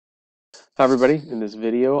Hi everybody, in this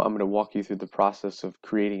video I'm going to walk you through the process of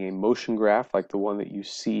creating a motion graph like the one that you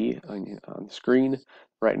see on the screen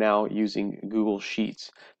right now using Google Sheets.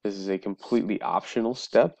 This is a completely optional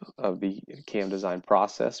step of the CAM design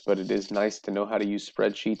process, but it is nice to know how to use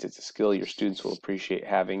spreadsheets. It's a skill your students will appreciate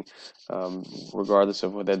having, regardless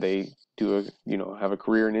of whether they have a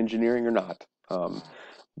career in engineering or not.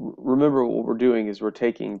 Remember, what we're doing is we're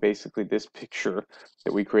taking basically this picture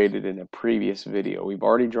that we created in a previous video. We've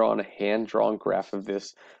already drawn a hand-drawn graph of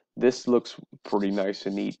this. This looks pretty nice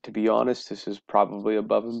and neat. To be honest, this is probably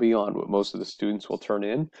above and beyond what most of the students will turn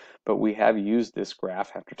in, but we have used this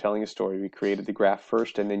graph after telling a story. We created the graph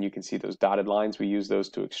first, and then you can see those dotted lines. We use those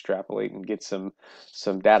to extrapolate and get some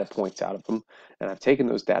data points out of them. And I've taken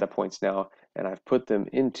those data points now and I've put them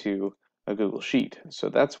into a Google Sheet. So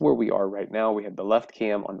that's where we are right now. We have the left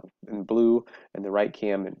cam in blue and the right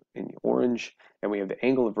cam in orange, and we have the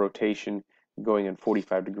angle of rotation going in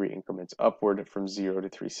 45-degree increments upward from 0 to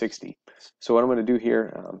 360. So what I'm going to do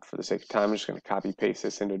here, for the sake of time, I'm just going to copy paste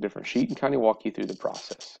this into a different sheet and kind of walk you through the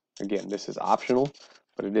process. Again, this is optional,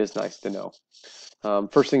 but it is nice to know.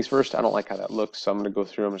 First things first, I don't like how that looks, so I'm going to go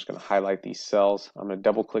through, I'm just going to highlight these cells. I'm going to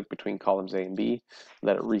double click between columns A and B,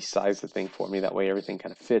 let it resize the thing for me. That way everything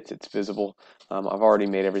kind of fits, it's visible. I've already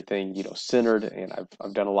made everything, centered, and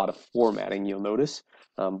I've done a lot of formatting, you'll notice.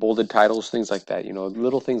 Bolded titles, things like that,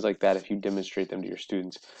 little things like that. If you demonstrate them to your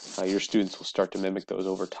students will start to mimic those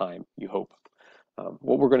over time, you hope.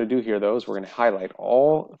 What we're going to do here, though, is we're going to highlight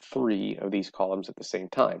all three of these columns at the same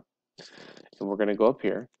time. And we're going to go up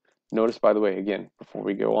here. Notice, by the way, again, before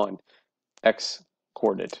we go on, X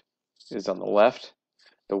coordinate is on the left,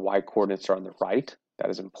 the Y coordinates are on the right. That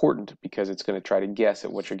is important because it's going to try to guess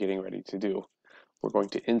at what you're getting ready to do. We're going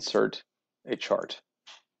to insert a chart.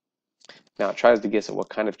 Now it tries to guess at what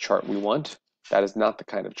kind of chart we want. That is not the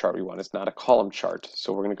kind of chart we want. It's not a column chart.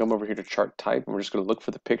 So we're going to come over here to chart type, and we're just going to look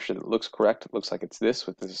for the picture that looks correct. It looks like it's this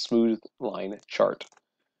with this smooth line chart.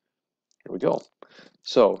 Here we go.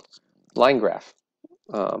 So line graph.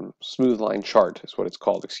 Smooth line chart is what it's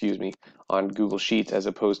called, excuse me, on Google Sheets as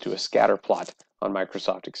opposed to a scatter plot on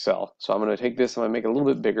Microsoft Excel. So I'm going to take this, I'm going to make it a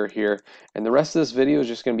little bit bigger here, and the rest of this video is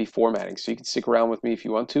just going to be formatting. So you can stick around with me if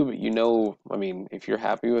you want to, but if you're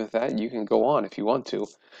happy with that, you can go on if you want to.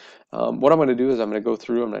 What I'm going to do is I'm going to go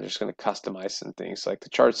through, I'm just going to customize some things, like the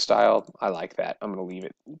chart style. I like that. I'm going to leave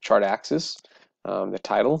it. Chart axis, the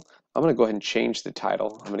title. I'm going to go ahead and change the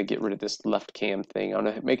title. I'm going to get rid of this left cam thing. I'm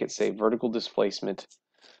going to make it say vertical displacement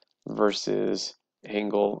versus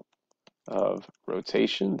angle of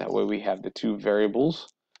rotation. That way we have the two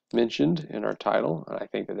variables mentioned in our title, and I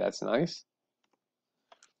think that that's nice.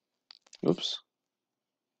 Oops.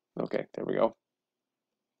 Okay, there we go.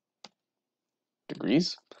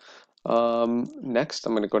 Degrees. Next,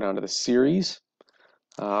 I'm going to go down to the series.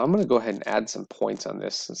 I'm going to go ahead and add some points on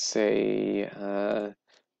this. Let's say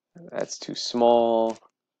that's too small.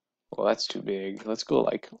 Well, that's too big. Let's go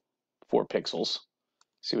like 4 pixels.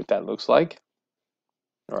 See what that looks like.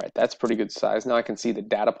 All right, that's pretty good size. Now I can see the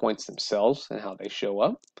data points themselves and how they show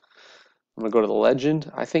up. I'm gonna go to the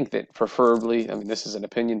legend. I think that preferably, this is an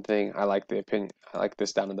opinion thing. I like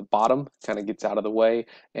this down in the bottom, kind of gets out of the way,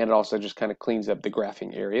 and it also just kind of cleans up the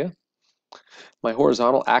graphing area. My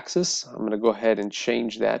horizontal axis, I'm gonna go ahead and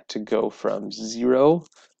change that to go from 0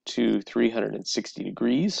 to 360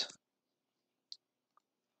 degrees.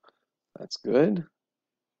 That's good.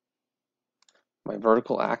 My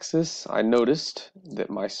vertical axis, I noticed that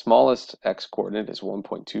my smallest x coordinate is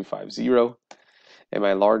 1.250 and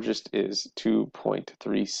my largest is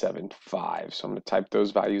 2.375. So I'm going to type those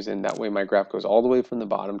values in. That way my graph goes all the way from the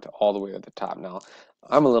bottom to all the way at the top. Now,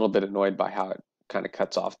 I'm a little bit annoyed by how it kind of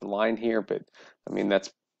cuts off the line here, but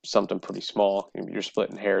that's something pretty small. You're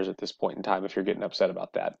splitting hairs at this point in time if you're getting upset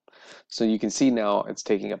about that. So you can see now it's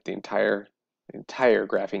taking up the entire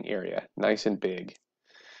graphing area, nice and big.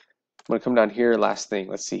 I'm going to come down here, last thing,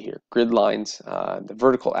 let's see here. Grid lines, the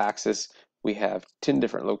vertical axis, we have 10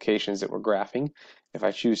 different locations that we're graphing. If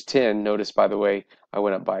I choose 10, notice, by the way, I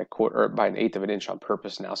went up by an eighth of an inch on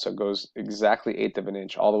purpose now, so it goes exactly eighth of an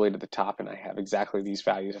inch all the way to the top, and I have exactly these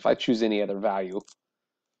values. If I choose any other value,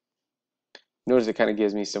 notice it kind of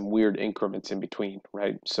gives me some weird increments in between,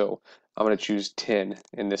 right? So I'm going to choose 10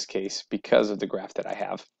 in this case because of the graph that I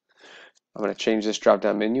have. I'm going to change this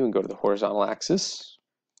drop-down menu and go to the horizontal axis.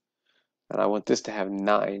 And I want this to have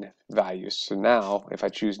 9 values. So now, if I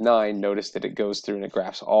choose 9, notice that it goes through and it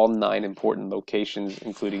graphs all 9 important locations,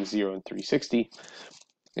 including 0 and 360,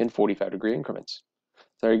 in 45-degree increments.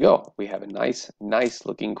 There you go. We have a nice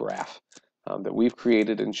looking graph. that we've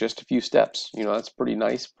created in just a few steps. You know, that's pretty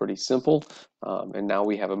nice, pretty simple. And now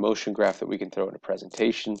we have a motion graph that we can throw in a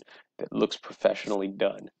presentation that looks professionally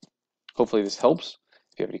done. Hopefully this helps.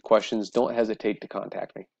 If you have any questions, don't hesitate to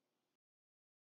contact me.